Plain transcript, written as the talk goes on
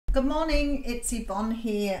Good morning, it's Yvonne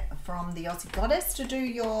here from the Aussie Goddess to do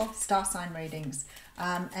your star sign readings.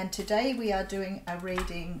 And today we are doing a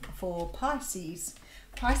reading for Pisces.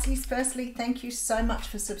 Pisces, firstly, thank you so much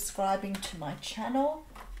for subscribing to my channel.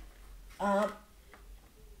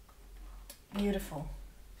 Beautiful.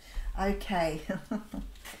 Okay.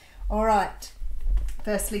 All right.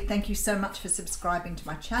 Firstly, thank you so much for subscribing to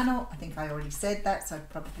my channel. I think I already said that, so I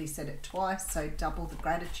probably said it twice, so double the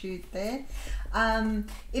gratitude there.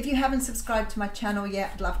 If you haven't subscribed to my channel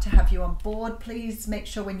yet, I'd love to have you on board. Please make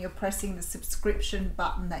sure when you're pressing the subscription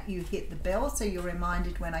button that you hit the bell so you're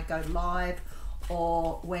reminded when I go live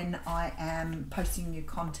or when I am posting new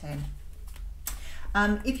content.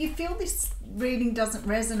 If you feel this reading doesn't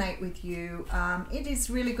resonate with you, it is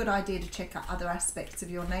a really good idea to check out other aspects of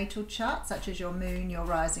your natal chart, such as your moon, your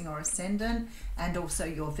rising or ascendant, and also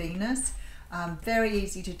your Venus. Very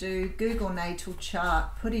easy to do. Google natal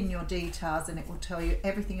chart, put in your details, and it will tell you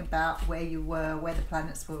everything about where you were, where the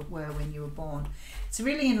planets were when you were born. It's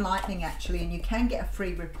really enlightening, actually, and you can get a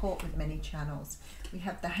free report with many channels. We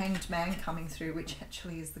have the Hanged Man coming through, which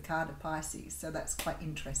actually is the card of Pisces, so that's quite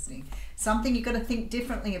interesting. Something you've got to think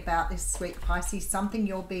differently about this week, Pisces, something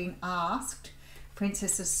you're being asked.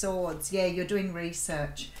 Princess of Swords, yeah, you're doing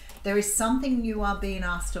research. There is something you are being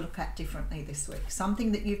asked to look at differently this week,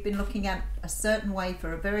 something that you've been looking at a certain way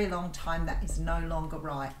for a very long time that is no longer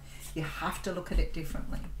right. You have to look at it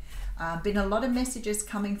differently. Been a lot of messages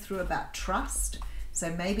coming through about trust. So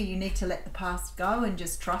maybe you need to let the past go and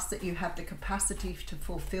just trust that you have the capacity to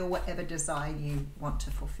fulfill whatever desire you want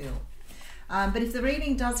to fulfill. But if the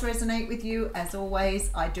reading does resonate with you, as always,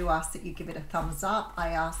 I do ask that you give it a thumbs up. I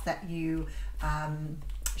ask that you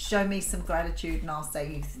show me some gratitude, and I'll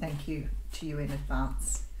say thank you to you in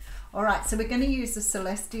advance. All right, so we're going to use the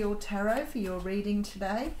Celestial Tarot for your reading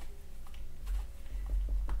today.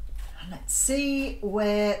 Let's see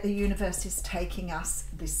where the universe is taking us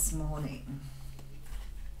this morning.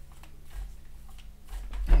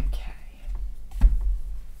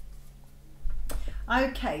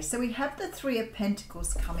 Okay, so we have the Three of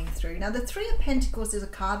Pentacles coming through. Now, the Three of Pentacles is a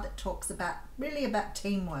card that talks about, really about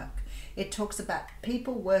teamwork. It talks about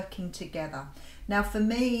people working together. Now, for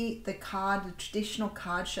me, the traditional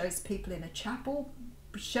card shows people in a chapel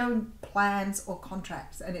showing plans or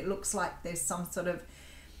contracts, and it looks like there's some sort of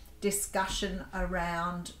discussion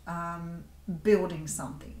around building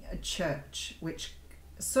something, a church, which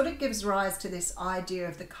sort of gives rise to this idea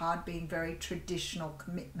of the card being very traditional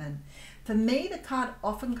commitment. For me, the card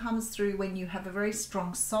often comes through when you have a very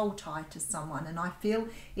strong soul tie to someone, and I feel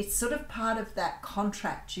it's sort of part of that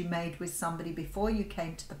contract you made with somebody before you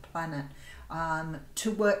came to the planet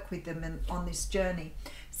to work with them on this journey.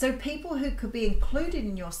 So people who could be included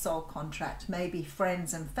in your soul contract may be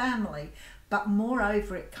friends and family, but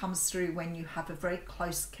moreover, it comes through when you have a very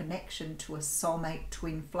close connection to a soulmate,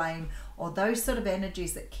 twin flame, or those sort of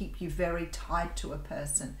energies that keep you very tied to a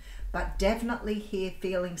person. But definitely here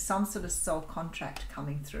feeling some sort of soul contract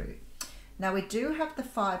coming through. Now we do have the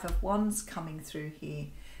Five of Wands coming through here.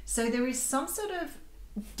 So there is some sort of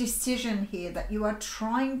decision here that you are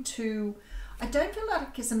trying to, I don't feel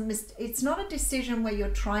like it's not a decision where you're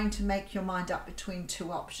trying to make your mind up between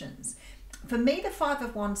two options. For me, the Five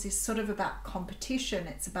of Wands is sort of about competition.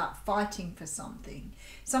 It's about fighting for something.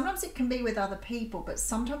 Sometimes it can be with other people, but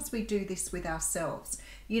sometimes we do this with ourselves.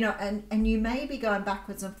 You know, and you may be going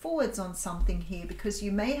backwards and forwards on something here because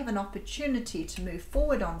you may have an opportunity to move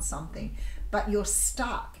forward on something, but you're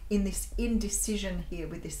stuck in this indecision here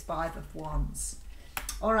with this Five of Wands.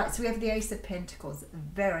 All right, so we have the Ace of Pentacles.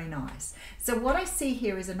 Very nice. So what I see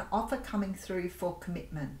here is an offer coming through for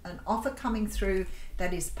commitment, an offer coming through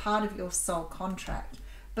that is part of your soul contract.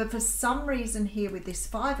 But for some reason here with this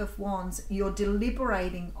Five of Wands, you're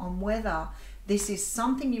deliberating on whether this is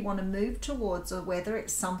something you want to move towards or whether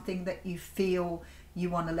it's something that you feel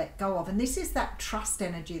you want to let go of. And this is that trust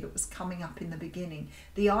energy that was coming up in the beginning.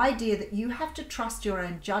 The idea that you have to trust your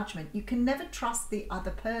own judgment. You can never trust the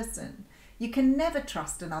other person. You can never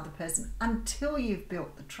trust another person until you've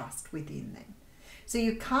built the trust within them. So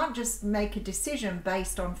you can't just make a decision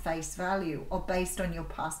based on face value or based on your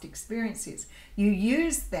past experiences. You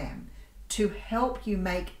use them to help you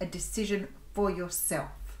make a decision for yourself.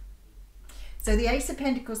 So the Ace of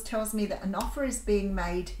Pentacles tells me that an offer is being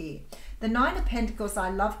made here. The Nine of Pentacles I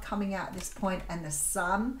love coming out at this point, and the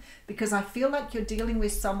Sun, because I feel like you're dealing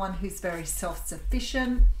with someone who's very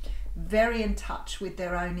self-sufficient, very in touch with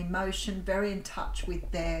their own emotion, very in touch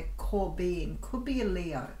with their core being. Could be a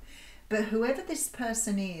Leo. But whoever this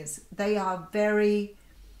person is, they are very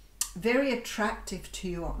very attractive to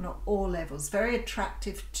you on all levels, very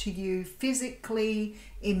attractive to you physically,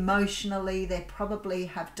 emotionally. They probably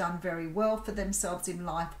have done very well for themselves in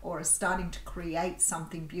life or are starting to create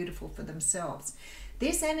something beautiful for themselves.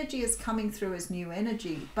 This energy is coming through as new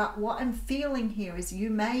energy, but what I'm feeling here is you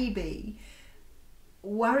may be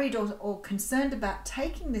worried or concerned about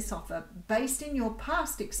taking this offer based in your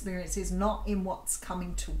past experiences, not in what's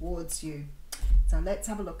coming towards you. So let's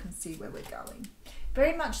have a look and see where we're going.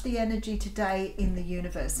 Very much the energy today in the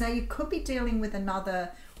universe. Now you could be dealing with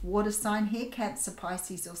another water sign here, Cancer,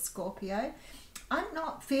 Pisces or Scorpio. I'm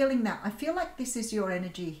not feeling that. I feel like this is your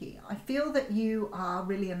energy here. I feel that you are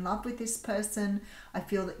really in love with this person. I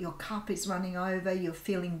feel that your cup is running over. You're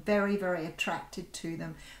feeling very, very attracted to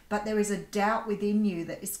them. But there is a doubt within you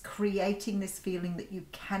that is creating this feeling that you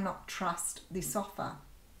cannot trust this offer.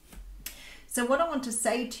 So what I want to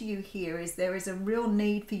say to you here is there is a real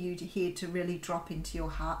need for you to really drop into your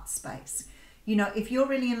heart space. You know, if you're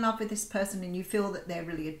really in love with this person and you feel that they're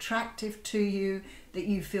really attractive to you, that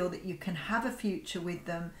you feel that you can have a future with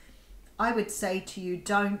them, I would say to you,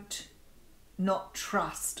 don't not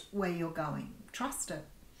trust where you're going. Trust it.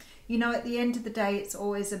 You know, at the end of the day, it's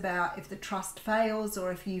always about if the trust fails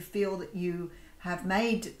or if you feel that you have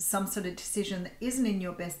made some sort of decision that isn't in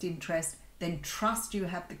your best interest, then trust you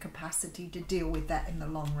have the capacity to deal with that in the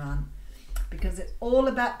long run. Because it's all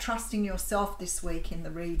about trusting yourself this week in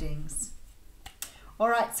the readings. All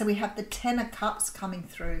right, so we have the Ten of Cups coming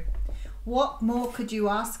through. What more could you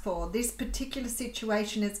ask for? This particular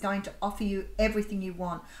situation is going to offer you everything you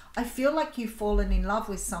want. I feel like you've fallen in love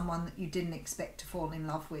with someone that you didn't expect to fall in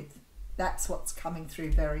love with. That's what's coming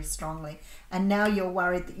through very strongly. And now you're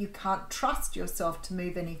worried that you can't trust yourself to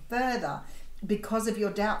move any further because of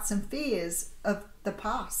your doubts and fears of the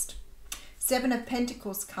past. Seven of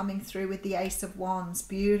Pentacles coming through with the Ace of Wands.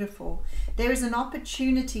 Beautiful. There is an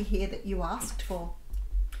opportunity here that you asked for.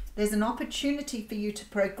 There's an opportunity for you to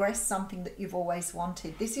progress something that you've always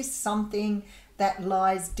wanted. This is something that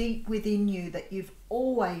lies deep within you that you've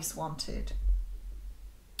always wanted.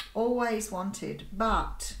 Always wanted.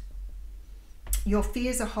 But your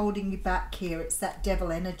fears are holding you back here. It's that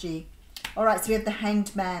devil energy. All right, so we have the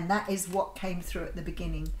Hanged Man. That is what came through at the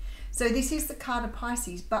beginning. So this is the card of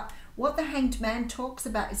Pisces, but what the Hanged Man talks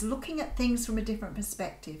about is looking at things from a different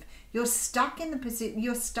perspective. You're stuck in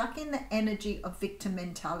the energy of victim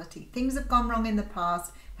mentality. Things have gone wrong in the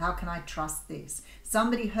past. How can I trust this?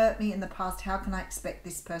 Somebody hurt me in the past. How can I expect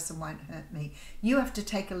this person won't hurt me? You have to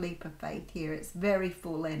take a leap of faith here. It's very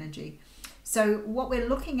full energy. So what we're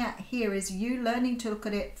looking at here is you learning to look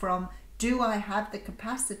at it from, do I have the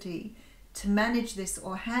capacity to manage this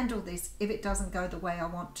or handle this if it doesn't go the way I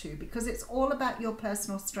want to? Because it's all about your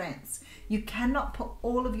personal strengths. You cannot put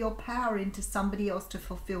all of your power into somebody else to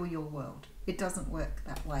fulfill your world. It doesn't work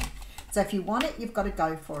that way. So if you want it, you've got to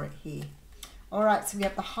go for it here. All right, so we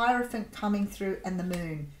have the Hierophant coming through and the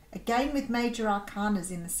Moon. Again with major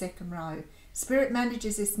arcanas in the second row. Spirit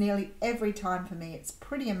manages this nearly every time for me. It's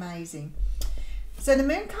pretty amazing. So the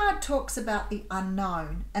Moon card talks about the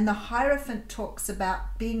unknown, and the Hierophant talks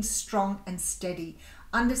about being strong and steady,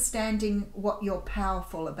 understanding what you're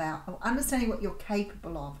powerful about, or understanding what you're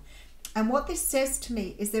capable of. And what this says to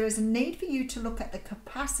me is there is a need for you to look at the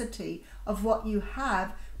capacity of what you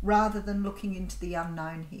have rather than looking into the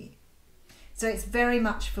unknown here. So it's very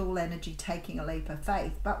much full energy, taking a leap of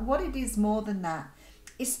faith. But what it is more than that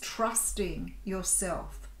is trusting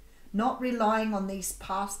yourself. Not relying on these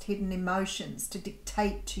past hidden emotions to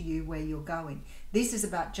dictate to you where you're going. This is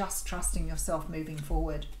about just trusting yourself moving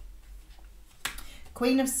forward.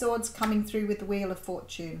 Queen of Swords coming through with the Wheel of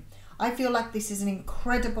Fortune. I feel like this is an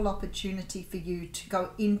incredible opportunity for you to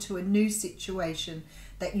go into a new situation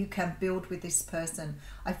that you can build with this person.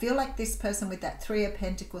 I feel like this person with that Three of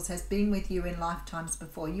Pentacles has been with you in lifetimes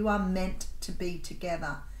before. You are meant to be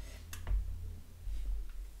together.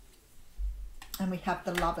 And we have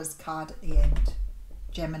the Lovers card at the end,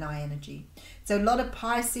 Gemini energy. So a lot of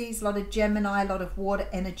Pisces, a lot of Gemini, a lot of water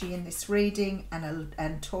energy in this reading,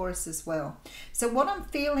 and Taurus as well. So what I'm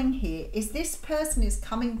feeling here is this person is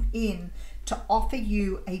coming in to offer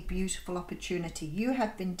you a beautiful opportunity. You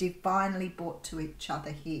have been divinely brought to each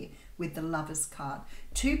other here with the Lovers card.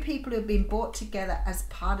 Two people who have been brought together as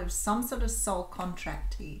part of some sort of soul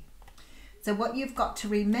contract here. So what you've got to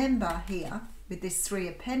remember here with this Three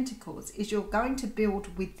of Pentacles is you're going to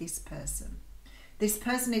build with this person. This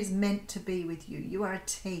person is meant to be with you. You are a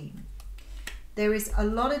team. There is a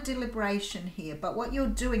lot of deliberation here, but what you're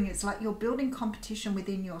doing is like you're building competition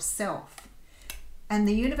within yourself. And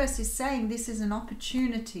the universe is saying this is an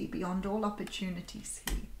opportunity beyond all opportunities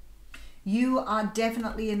here. You are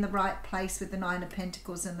definitely in the right place with the Nine of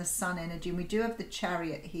Pentacles and the Sun energy. And we do have the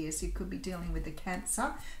Chariot here, so you could be dealing with the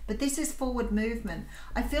Cancer. But this is forward movement.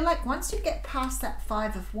 I feel like once you get past that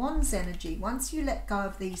Five of Wands energy, once you let go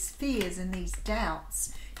of these fears and these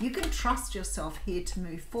doubts, you can trust yourself here to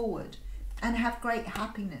move forward and have great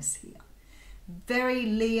happiness here. Very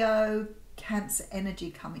Leo, Cancer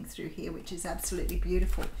energy coming through here, which is absolutely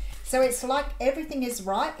beautiful. So it's like everything is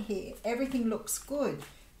right here. Everything looks good.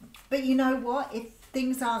 But you know what? If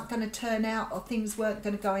things aren't going to turn out or things weren't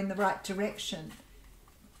going to go in the right direction,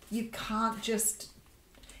 you can't just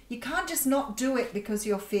not do it because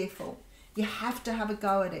you're fearful. You have to have a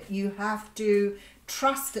go at it. You have to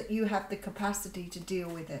trust that you have the capacity to deal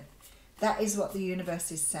with it. That is what the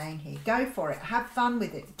universe is saying here. Go for it. Have fun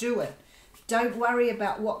with it. Do it. Don't worry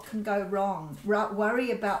about what can go wrong.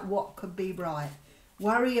 Worry about what could be right.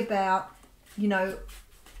 Worry about, you know,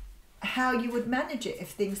 how you would manage it if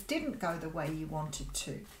things didn't go the way you wanted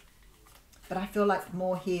to. But I feel like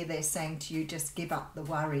more here they're saying to you, just give up the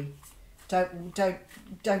worry. Don't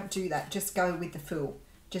do that. Just go with the Fool.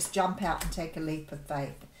 Just jump out and take a leap of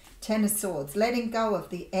faith. Ten of Swords, letting go of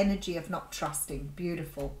the energy of not trusting.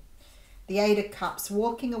 Beautiful. The Eight of Cups,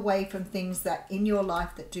 walking away from things that in your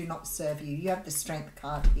life that do not serve you. You have the Strength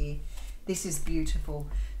card here. This is beautiful.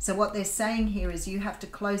 So what they're saying here is you have to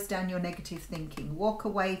close down your negative thinking. Walk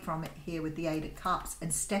away from it here with the Eight of Cups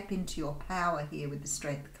and step into your power here with the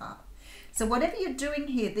Strength card. So whatever you're doing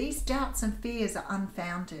here, these doubts and fears are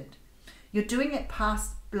unfounded. You're doing it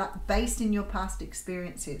based in your past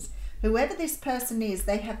experiences. Whoever this person is,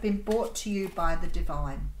 they have been brought to you by the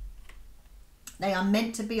divine. They are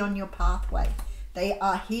meant to be on your pathway. They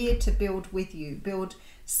are here to build with you, build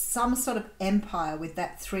some sort of empire with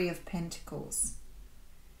that Three of Pentacles.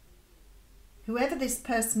 Whoever this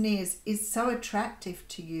person is so attractive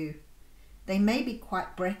to you. They may be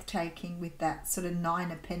quite breathtaking with that sort of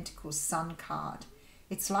Nine of Pentacles Sun card.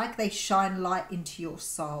 It's like they shine light into your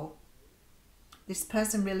soul. This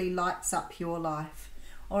person really lights up your life.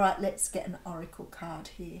 All right, let's get an oracle card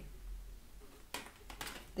here.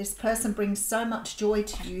 This person brings so much joy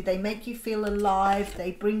to you. They make you feel alive.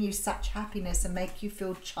 They bring you such happiness and make you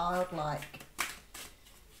feel childlike.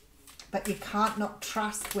 But you can't not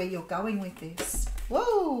trust where you're going with this.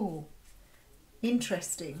 Whoa!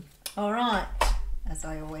 Interesting. All right, as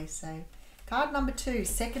I always say. Card number 2,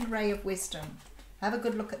 Second Ray of Wisdom. Have a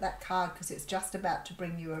good look at that card because it's just about to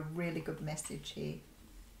bring you a really good message here.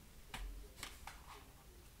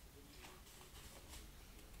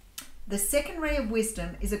 The second ray of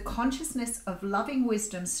wisdom is a consciousness of loving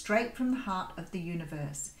wisdom straight from the heart of the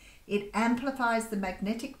universe. It amplifies the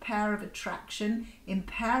magnetic power of attraction,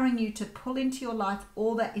 empowering you to pull into your life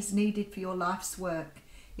all that is needed for your life's work.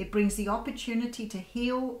 It brings the opportunity to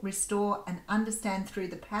heal, restore, and understand through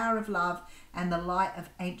the power of love and the light of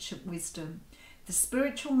ancient wisdom. The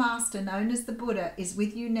spiritual master known as the Buddha is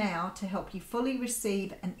with you now to help you fully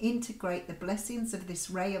receive and integrate the blessings of this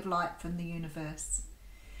ray of light from the universe.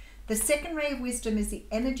 The second ray of wisdom is the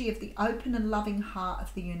energy of the open and loving heart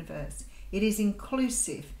of the universe. It is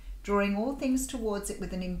inclusive, drawing all things towards it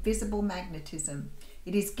with an invisible magnetism.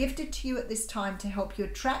 It is gifted to you at this time to help you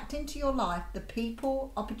attract into your life the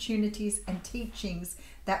people, opportunities, and teachings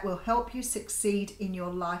that will help you succeed in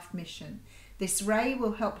your life mission. This ray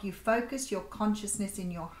will help you focus your consciousness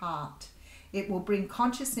in your heart. It will bring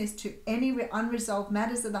consciousness to any unresolved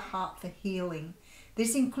matters of the heart for healing.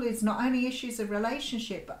 This includes not only issues of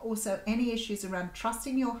relationship, but also any issues around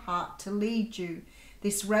trusting your heart to lead you.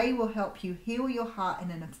 This ray will help you heal your heart in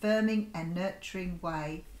an affirming and nurturing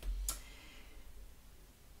way.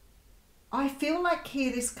 I feel like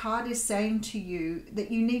here this card is saying to you that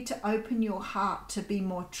you need to open your heart to be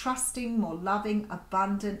more trusting, more loving,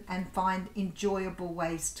 abundant, and find enjoyable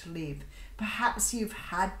ways to live. Perhaps you've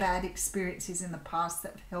had bad experiences in the past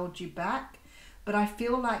that have held you back, but I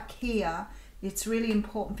feel like here it's really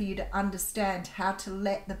important for you to understand how to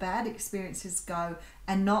let the bad experiences go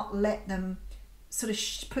and not let them sort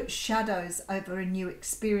of put shadows over a new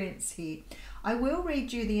experience here. I will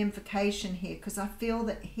read you the invocation here because I feel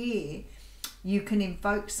that here you can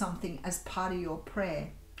invoke something as part of your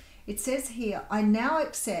prayer. It says here, I now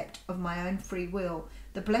accept of my own free will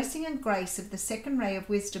the blessing and grace of the second ray of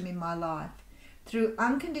wisdom in my life. Through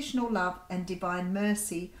unconditional love and divine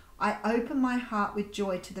mercy, I open my heart with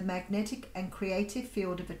joy to the magnetic and creative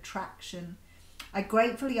field of attraction. I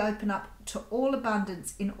gratefully open up to all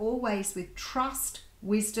abundance in all ways with trust,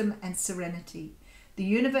 wisdom, and serenity. The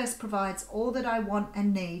universe provides all that I want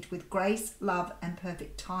and need with grace, love, and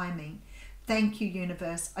perfect timing. Thank you,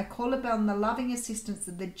 universe. I call upon the loving assistance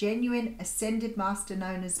of the genuine ascended master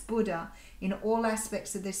known as Buddha in all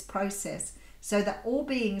aspects of this process, so that all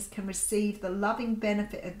beings can receive the loving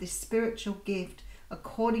benefit of this spiritual gift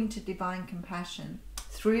according to divine compassion.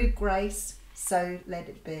 Through grace, so let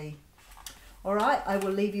it be. All right, I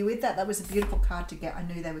will leave you with that. That was a beautiful card to get. I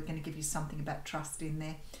knew they were going to give you something about trust in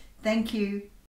there. Thank you.